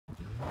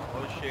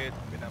shit,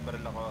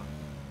 binabaril ako.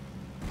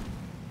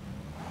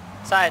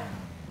 Saan?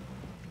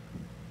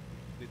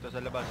 Dito sa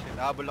labas,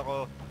 hinahabol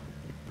ako.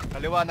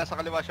 Kaliwa, nasa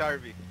kaliwa si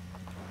Harvey.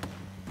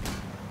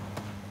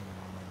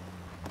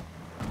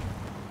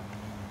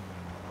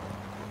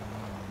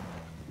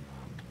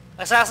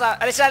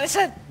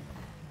 Alisan!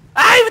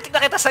 Ay! Matik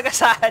na kita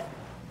sagasaan!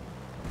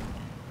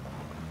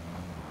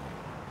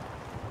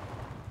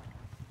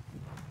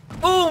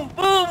 Boom!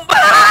 Boom!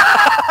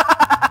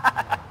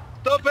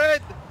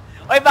 Stupid!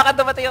 Oy, baka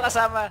dumating yung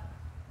kasama.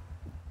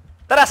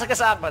 Tara,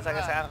 sagasaan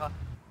ko.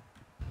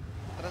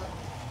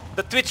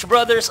 The Twitch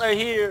brothers are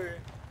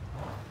here.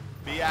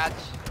 Biatch.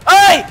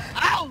 Ay!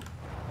 Ow!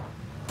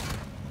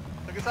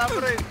 Nagasama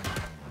rin.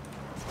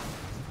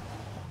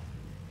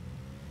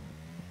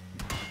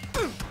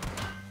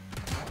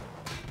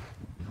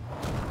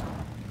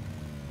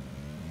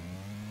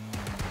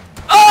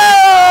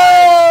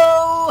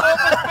 Oh!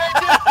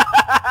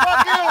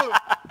 Fuck you!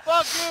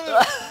 Fuck you!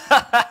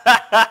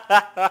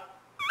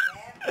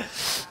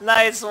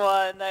 Nice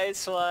one,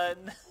 nice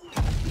one.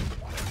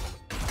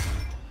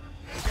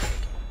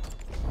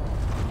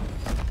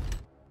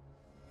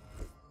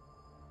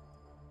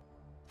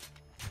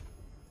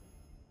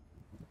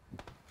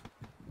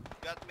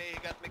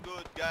 Got me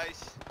good, guys.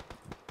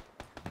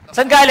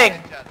 Saan galing?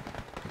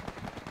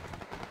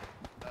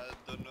 I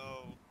don't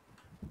know.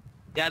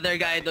 The other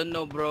guy, I don't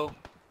know, bro.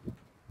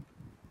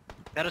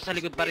 Pero sa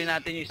likod pa rin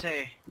natin yung isa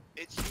eh.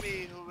 It's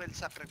me who will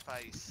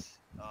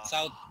sacrifice.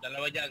 South,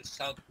 dalawa dyan,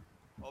 south.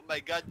 Oh my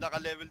god,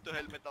 naka-level 2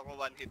 helmet ako,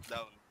 1 hit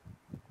down.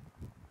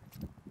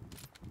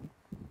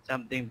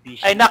 Something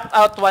fishy. I knocked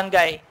out one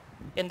guy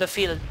in the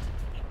field.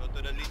 Go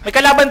to the lead. May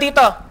kalaban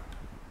dito.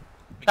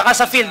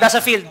 Nasa field.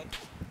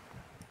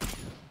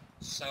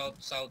 South,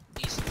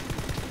 southeast.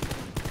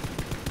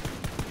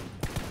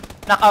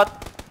 Knockout.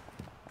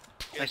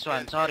 Nice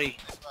one, sorry.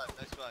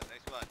 Nice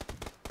one.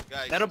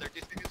 Guys, Pero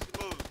 30 seconds to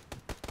move.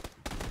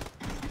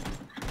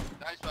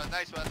 Nice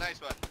one.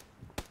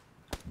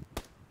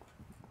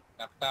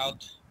 Knocked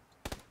out.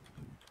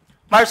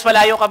 Marbs,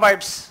 malayo ka,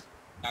 Marbs.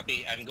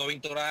 Copy, I'm going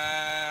to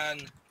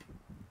run.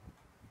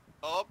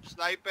 Oh,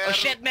 sniper. Oh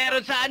shit,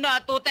 meron sa ano,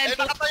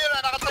 210.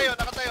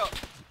 Nakatayo.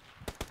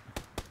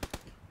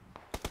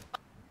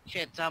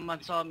 Shit, someone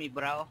saw me,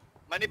 bro.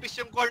 Manipis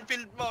yung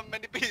cornfield mo,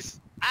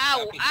 manipis.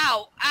 Ow!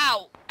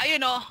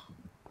 Ayun oh.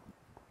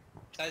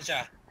 Saan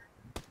siya?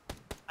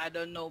 I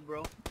don't know,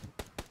 bro.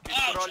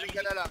 Rolling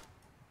ka na lang.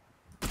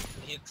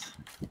 Hits.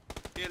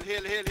 Heal.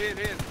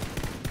 Healing.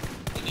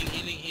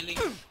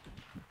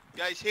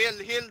 Guys, heal,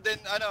 then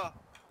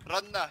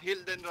run na, heal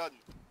then run.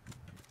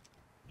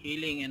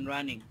 Healing and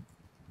running.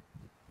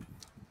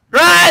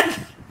 Run!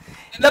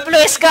 The blue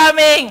is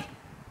coming!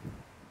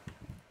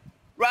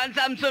 Run,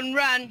 Samson,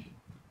 run!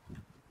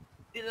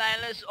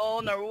 Delilah's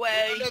on our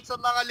way. Ulit sa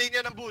mga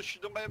linya ng bush,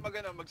 doon kayo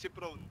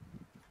mag-si-prone.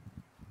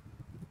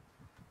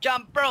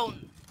 Jump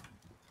prone.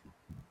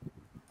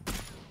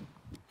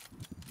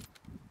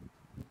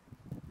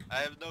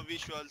 I have no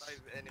visuals.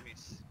 5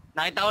 enemies.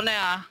 Nakita ko na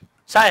ah.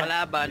 Saan?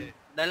 Palaban.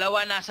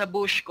 Dalawa nasa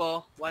bush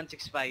ko,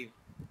 165.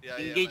 Yeah,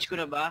 Engage ko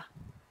na ba?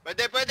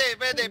 Pwede.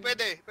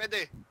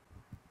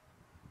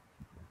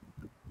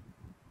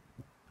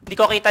 Hindi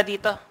ko kita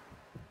dito.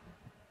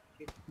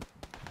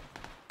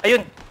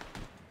 Ayun.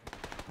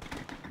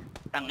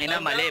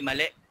 Tangina, mali,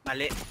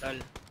 tol.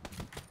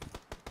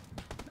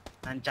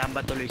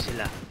 Nanchamba tuloy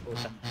sila.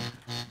 Pusang.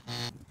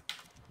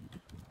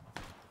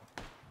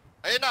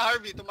 Ayun na,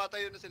 Harvey,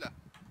 tumatayo na sila.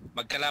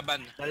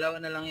 Magkalaban.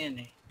 Dalawa na lang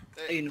yan eh.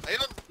 Ayun.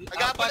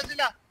 Nag-aapa na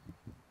sila.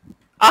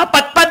 4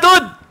 pa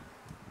dun!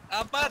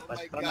 4! Oh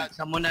my God.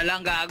 Sa mo na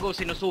lang, gago.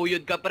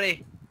 Sinusuyod ka,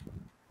 pre.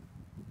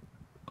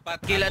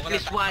 4. Kill at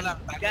least one.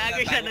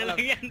 Gago siya na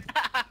lang yan.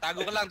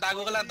 Tago ka lang.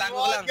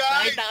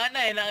 Guys!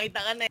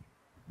 Nakita ka na eh.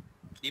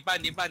 Di pa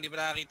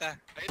nakakita.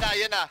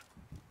 Ayun na.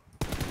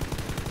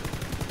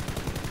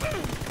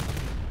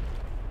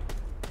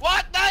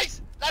 What?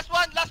 Nice! Last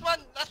one!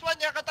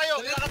 Yan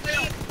katayo!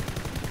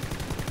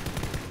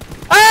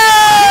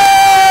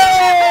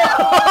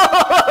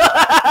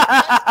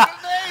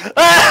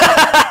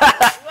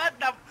 What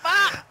the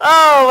fuck?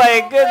 Oh my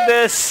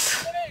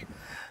goodness!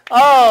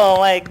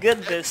 Oh my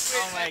goodness!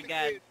 Oh my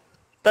god.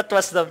 That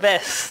was the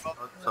best.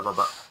 Sa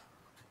baba.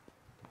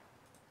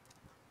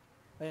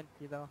 Ayun,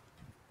 kita ko.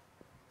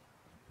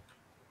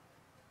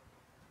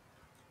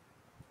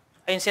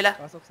 Ayun sila.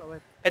 Pasok sa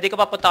wet. Pwede ko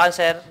papuntakan,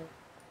 sir.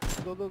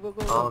 Go.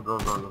 Oh, go.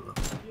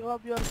 You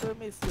have your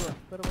premise yun.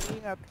 Pero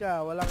mag-ingat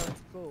ka, wala kang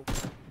scope.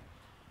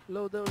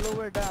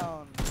 Lower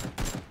down.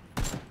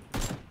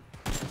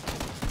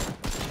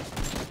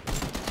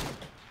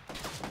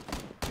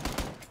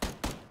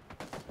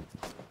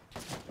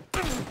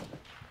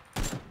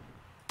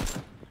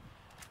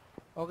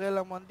 Okay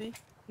lang, Monty.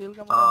 Heal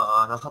ka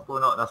muna. Nasa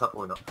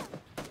puno.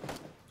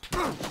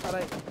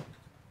 Aray.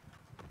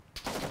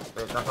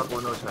 Wait, nasa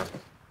puno siya.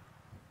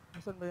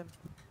 Nasaan ba yun?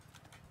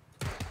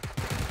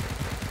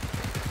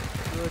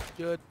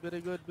 Good. Very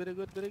good.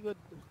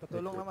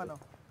 Patulong naman, oh.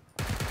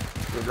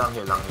 Heal lang.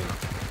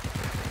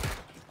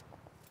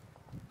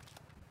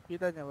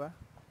 Kita niya ba?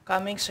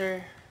 Coming,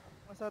 sir.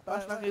 Nasa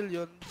taas ng hill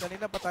yun.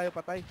 Kanina pa tayo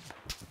patay.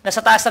 Nasa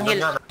taas ng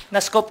hill. Ganyan.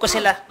 Na-scope ko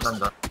sila.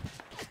 Nandun.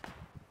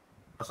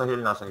 Nasa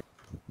hill, nasa hill.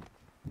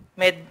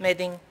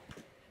 Medding.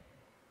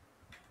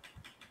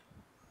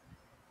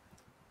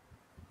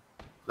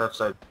 Left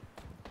side.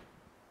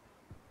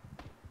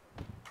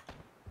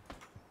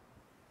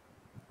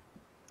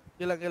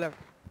 Ilang.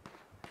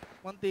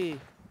 Monty.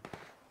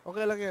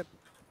 Okay lang yan.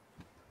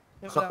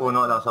 Yan Sa lang.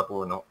 puno lang, sa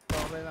puno.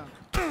 Okay lang.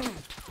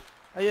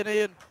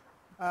 Ayun.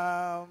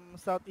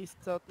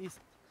 Southeast.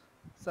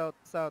 South.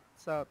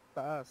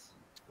 Taas.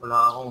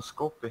 Wala akong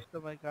scope eh. Ito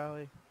may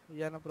kahoy.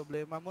 Yan ang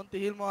problema. Monty,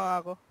 heal mo nga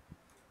ako.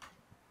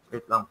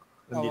 Wait lang.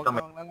 Nandito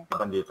may Wag na lang.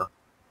 kalaban dito.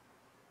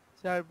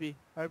 Si Harvey.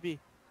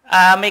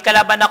 May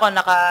kalaban ako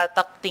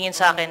nakatingin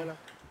sa akin.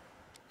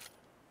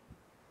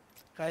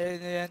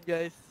 Kaya niya yan,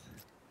 guys.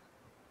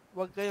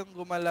 Huwag kayong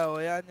gumalaw.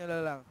 Hayaan nyo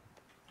na lang.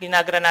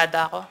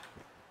 Ginagranada ako.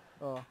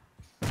 Oh.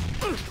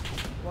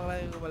 Huwag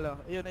lang yung gumalaw.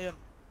 Ayun.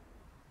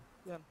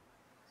 Yan.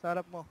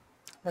 Sarap mo.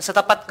 Nasa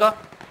tapat ko.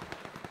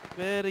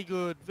 Very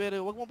good.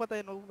 Huwag mo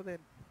patayin.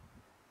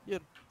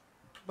 Yun.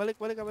 Balik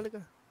ka.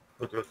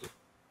 Wait.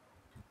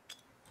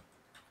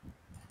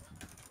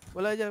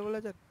 Wala dyan.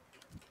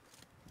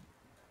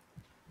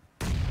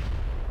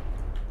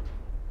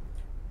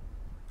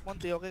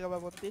 Monty, okay ka ba,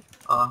 Monty?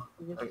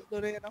 Gusto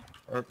rin, ano?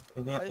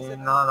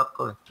 Hinahanap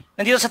ko eh.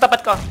 Nandito sa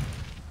tapat ko.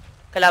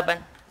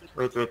 Kalaban.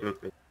 Wait.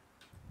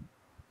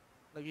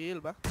 Nag-heal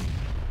ba?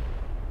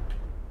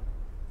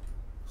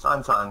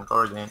 Saan?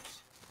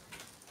 Coordinates?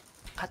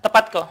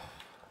 Tapat ko.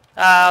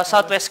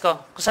 Southwest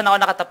ko. Kung saan ako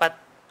nakatapat.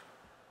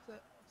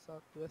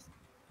 Southwest.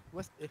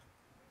 West eh.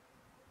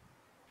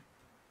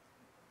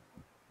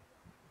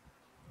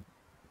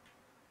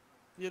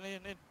 Yun.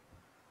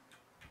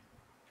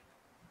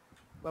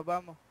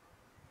 Baba mo.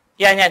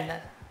 Yan.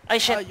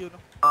 Ay, shit. Yun.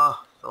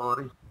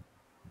 Sorry.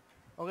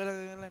 Okay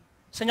lang.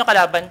 Saan yung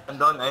kalaban?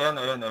 Andun, ayan,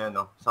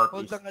 oh.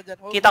 Hold Southeast. lang ka dyan.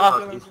 Kita ko.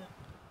 Southeast.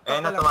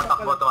 Ayan na,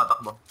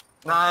 tumatakbo.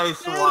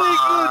 Nice Very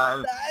good!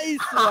 one!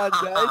 Nice one,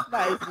 guys.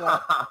 Nice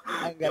one.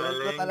 Ang galing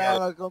ko Galing, talaga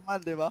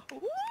mag-command, di ba?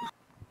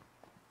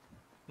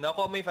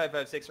 Nakuha mo yung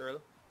 556, Earl?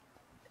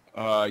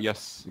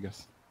 Yes.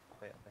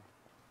 Okay.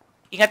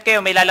 Ingat kayo,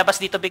 may lalabas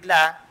dito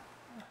bigla.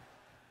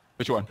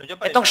 Which one?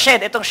 Nandiyan pa Itong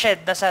isa.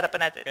 shed, nasa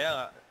harapan natin. Kaya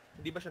nga,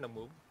 hindi ba siya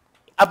na-move?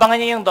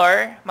 Abangan niyo yung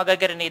door,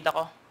 mag-grenade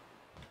ako.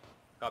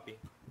 Copy.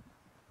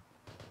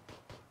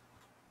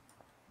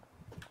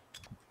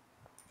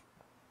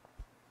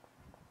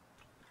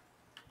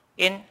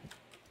 In.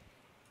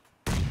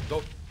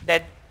 Go!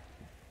 Dead.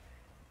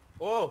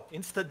 Oh!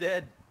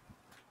 Insta-dead!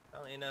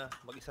 Ang ina,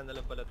 mag-isa na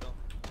lang pala to.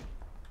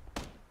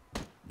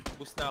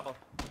 Boost na ako.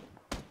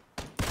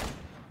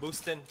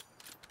 Boostin.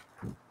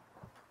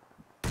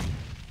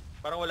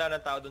 Parang wala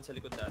nang tao dun sa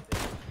likod natin.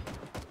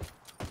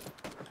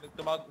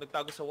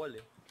 Nagtago sa wall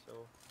eh.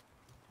 So,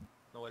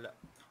 nawala.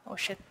 Oh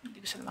shit, hindi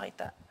ko sila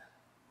makita.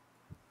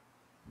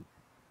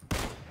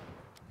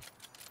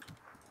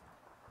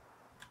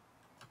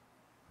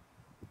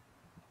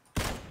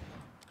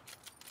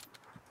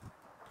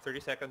 $30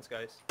 seconds,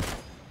 guys.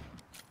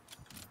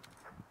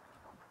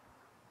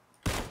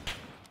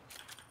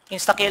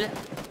 Insta-kill.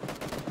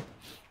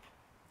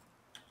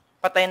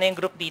 Patay na yung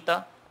group dito.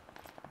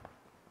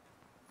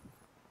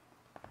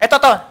 Eto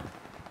to!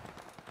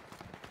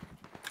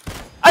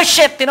 Ay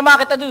shit! Tinama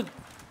kita, dude!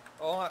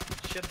 Oo nga.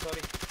 Shit,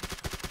 sorry.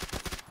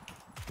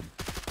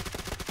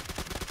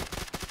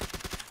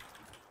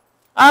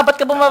 Ba't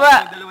ka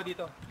bumaba? Yung dalawa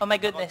dito. Oh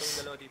my Yung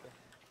goodness. dalawa dito.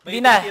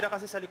 Hindi May na. tira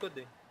kasi sa likod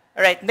eh.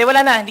 Alright, hindi,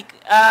 wala na.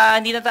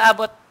 Hindi na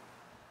taabot.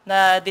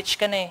 Na-ditch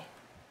ka na eh.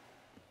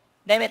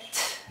 Damn it.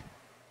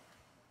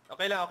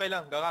 Okay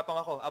lang. Gagapang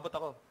ako. Abot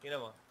ako.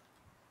 Tingnan mo.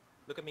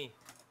 Look at me.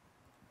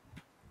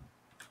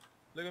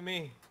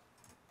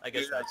 I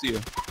guess not. See you.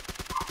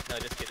 No,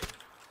 just kidding.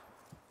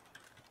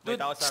 May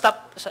Dude, tao sa...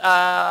 stop.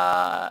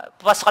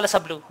 Papasok ka lang sa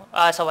blue.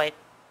 Sa white.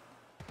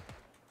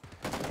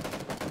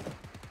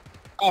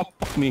 Oh,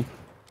 fuck me.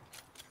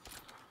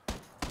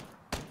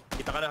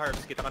 Kita ka na,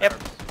 Harbs. Yep.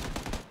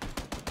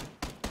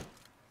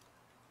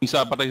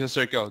 Isa patay sa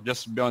circle,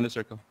 just beyond the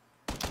circle.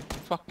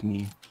 Fuck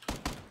me.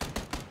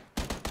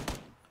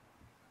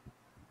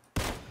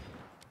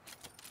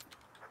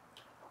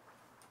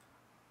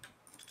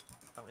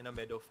 Ang ina,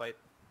 meadow fight.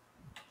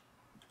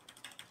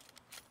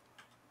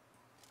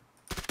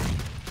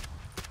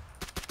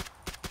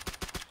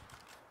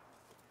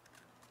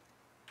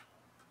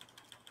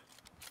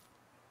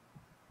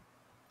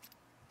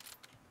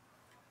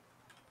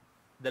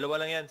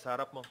 Dalawa lang yan, sa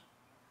harap mo.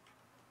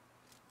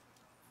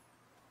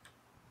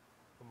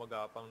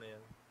 Kumagapang na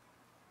yan.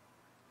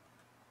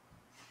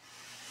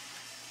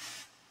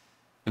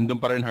 Nandun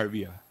pa rin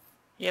Harvey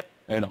Yep.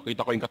 Ayun o,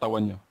 kita ko yung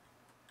katawan niya.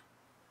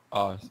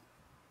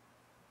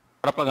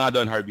 Harap ka nga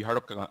doon Harvey,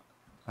 harap ka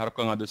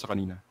nga doon sa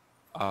kanina.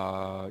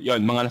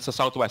 Yun, mga nasa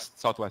southwest.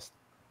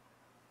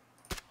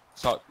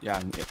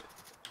 Yan.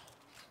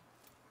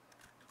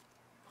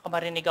 Baka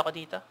marinig ako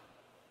dito.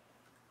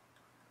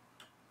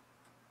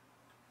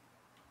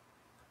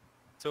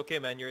 It's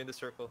okay, man. You're in the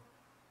circle.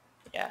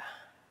 Yeah.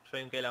 Siya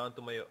yung kailangan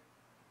tumayo.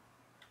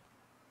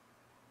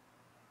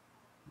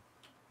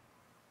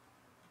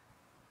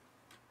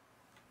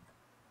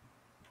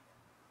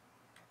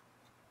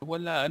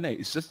 Wala na eh.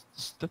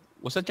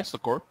 Was that just a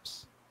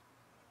corpse?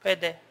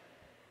 Pwede.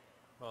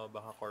 Oh,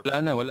 baka corpse. Wala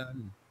na. I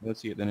don't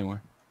see it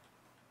anymore.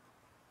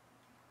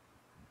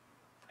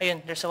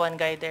 Ayun, there's one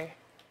guy there.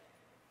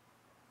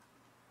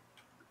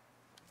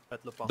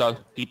 Tatlo pa.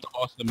 Dito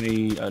ko sa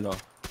may, ano.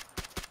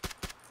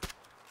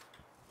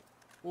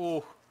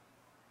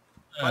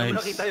 Paano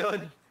nakita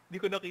yun? Hindi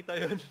ko nakita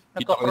yun.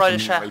 Dito ko Nagko-crawl sa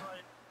may siya. right-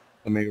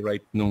 Sa may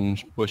right nung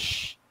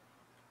bush.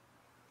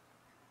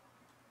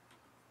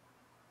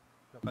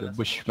 The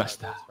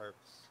Bushmaster.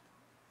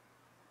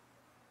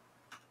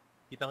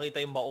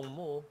 Kitang-kita yung maong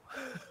mo.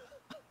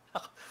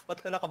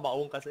 Ba't ka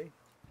nakamaong kasi?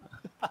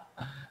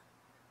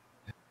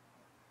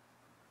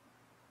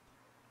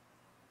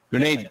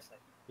 Grenade.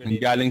 Ang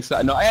galing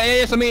sa ano.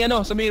 Ay, sa may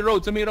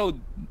road.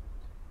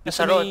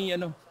 Nasa road. May,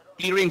 ano,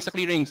 clearing,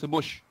 sa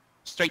bush.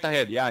 Straight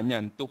ahead. Yan.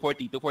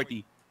 240.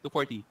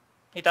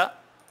 Ito?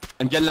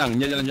 Andyan lang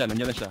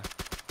siya.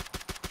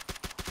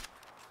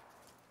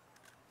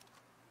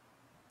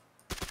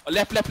 Oh,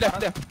 left.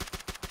 210.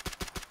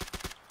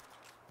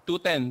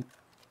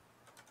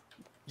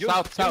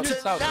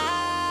 South.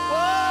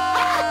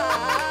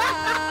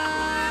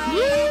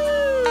 Woo!